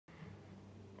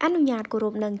អនុញ្ញាតគោរ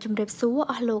ពនឹងជំរាបសួរ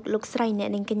អស់លោកស្រីអ្នក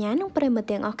នាងកញ្ញានិងប្រិយមិត្ត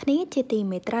ទាំងអស់គ្នាជាទី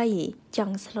មេត្រីច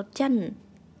ង់ស្លុតចិន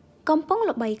កំពុង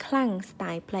ល្បីខ្លាំងស្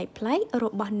ទាយប្លែកៗរ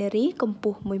បស់នារីកម្ព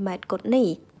ស់1ម៉ែត្រគត់នេះ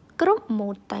គ្រប់ម៉ូ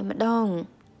ដតែម្ដង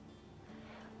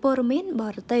ព័ត៌មានប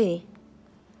រទេស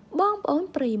បងប្អូន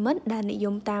ប្រិយមិត្តដែលនិយ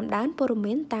មតាមដានព័ត៌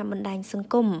មានតាមបណ្ដាញសង្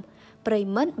គមប្រិយ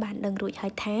មិត្តបានដឹងរួចហើ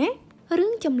យថារឿ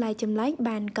ងចម្លែក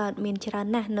បានកើតមានច្រើន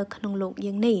ណាស់នៅក្នុងโลก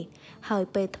យើងនេះហើយ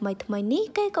ពេលថ្មីនេះ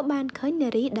គេក៏បានឃើញនា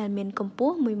រីដែលមានកម្ព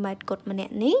ស់1ម៉ែត្រគត់ម្នា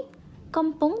ក់នេះកំ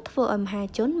ពុងធ្វើឲ្យមហា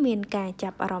ជនមានការចា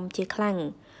ប់អារម្មណ៍ជាខ្លាំង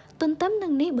ទន្ទឹមនឹ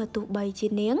ងនេះបើទោះបីជា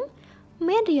នាង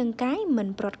មានរាងកាយមិន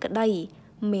ប្រត់ក្តី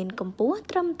មានកម្ពស់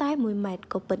ត្រឹមតែ1ម៉ែត្រ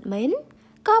ក៏ពិតមែន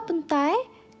ក៏ប៉ុន្តែ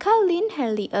Caitlin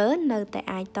Hellyer នៅតែ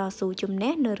អាចតស៊ូជំ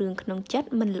នះនៅរឿងក្នុងចិត្ត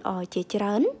មិនល្អជាច្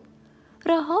រើន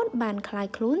រហូតបានក្លាយ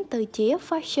ខ្លួនទៅជា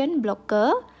fashion blogger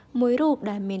មួយរូប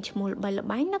ដែលមានឈ្មោះល្បីល្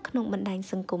បាញនៅក្នុងបណ្ដាញ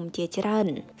សង្គមជាច្រើន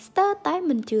ស្ទើរតែ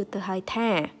មិនជឿទៅហើយថា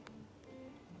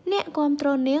អ្នកគាំទ្រ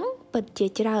នាងពិតជា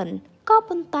ច្រើនក៏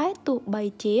ប៉ុន្តែទោះបី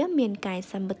ជាមានកាយ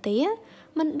សម្បទា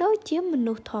មិនដូចជាម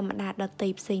នុស្សធម្មតាដទៃ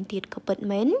ផ្សេងទៀតក៏ពិត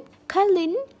មែន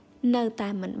Caitlin នៅតែ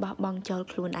មិនបោះបង់ចោល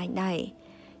ខ្លួនឯងដែរ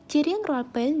ជារៀងរាល់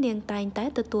ពេលនាងតែងតែ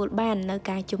ទទួលបាននៅ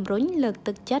ការជំរុញលើក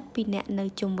ទឹកចិត្តពីអ្នកនៅ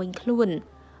ជុំវិញខ្លួន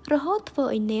រហូតធ្វើ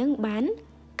ឲ្យនាងបាន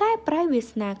កែប្រែវាស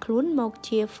នាខ្លួនមក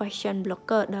ជា fashion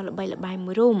blogger ដ៏ល្បីល្បាញ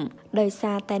មួយរូបដោយ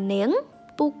សារតែនាង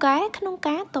ពូកែក្នុង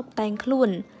ការតុបតែងខ្លួន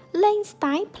លេងស្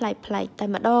ទាយប្លែកតែ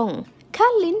ម្ដង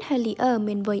Caitlin Hellyer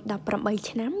មានវ័យ18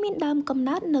ឆ្នាំមានដើមកំ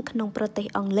ណើតនៅក្នុងប្រទេស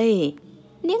អង់គ្លេស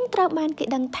នាងត្រូវបានគេ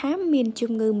ដឹងថាមាន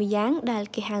ជំងឺម្យ៉ាងដែល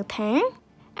គេហៅថា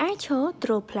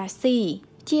achondroplasia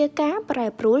ជាការប្រែ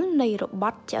ប្រួលនៃរប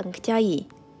ត់ឆ្អឹងខ្ចី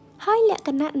ហើយលក្ខ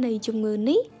ណៈនៃជំងឺ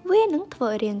នេះវានឹងធ្វើ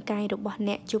ឲ្យរាងកាយរបស់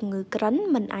អ្នកជំងឺក្រិន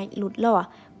មិនអាចលូតលាស់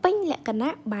ពេញលក្ខណៈ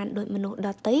បានដូចមនុស្សដ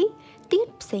ទៃទៀត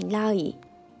ផ្សេងឡើយ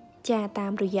ចាតា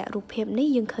មរយៈរូបភាពនេះ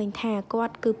យើងឃើញថាគា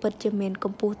ត់គឺពិតជាមានក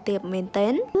ម្ពស់ទាបមែនទែ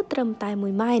នគឺត្រឹមតែ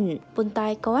1ម៉ែត្រប៉ុន្តែ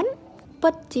គាត់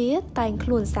ពិតជាតែងខ្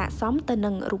លួនស័ក្តិសមទៅ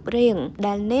នឹងរូបរាង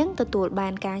ដែលនាងទទួលបា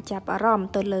នការចាប់អារម្មណ៍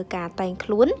ទៅលើការតែងខ្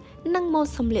លួននិងម៉ូដ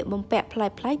សម្លៀកបំពាក់ប្លែ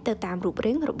កៗទៅតាមរូប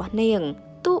រាងរបស់នាង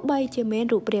ទោះបីជាមាន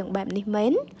រូបរាងបែបនេះមែ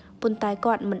នប៉ុន្តែ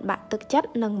គាត់មិនបាក់ទឹកចិត្ត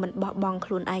និងមិនបោះបង់ខ្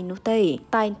លួនឯងនោះទេ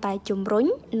តែងតែជំរុញ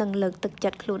និងលើកទឹកចិ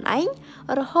ត្តខ្លួនឯង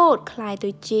រហូតក្លាយទៅ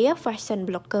ជា fashion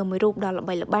blogger មួយរូបដ៏ល្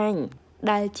បីល្បាញ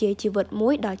ដែលជាជីវិតមួ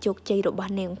យដ៏ជោគជ័យរប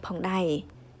ស់នាងផងដែរ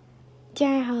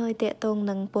ចាហើយតេតង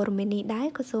នឹងព័ត៌មាននេះដែរ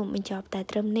ក៏សូមបញ្ចប់តែ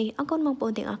ត្រឹមនេះអរគុណបងប្អូ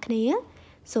នទាំងអស់គ្នា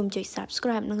សូមចុច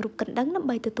subscribe និងរូបកណ្ដឹងដើម្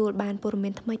បីទទួលបានព័ត៌មា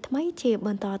នថ្មីៗជាប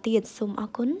ន្តទៀតសូមអរ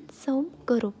គុណសូម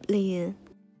គោរពលា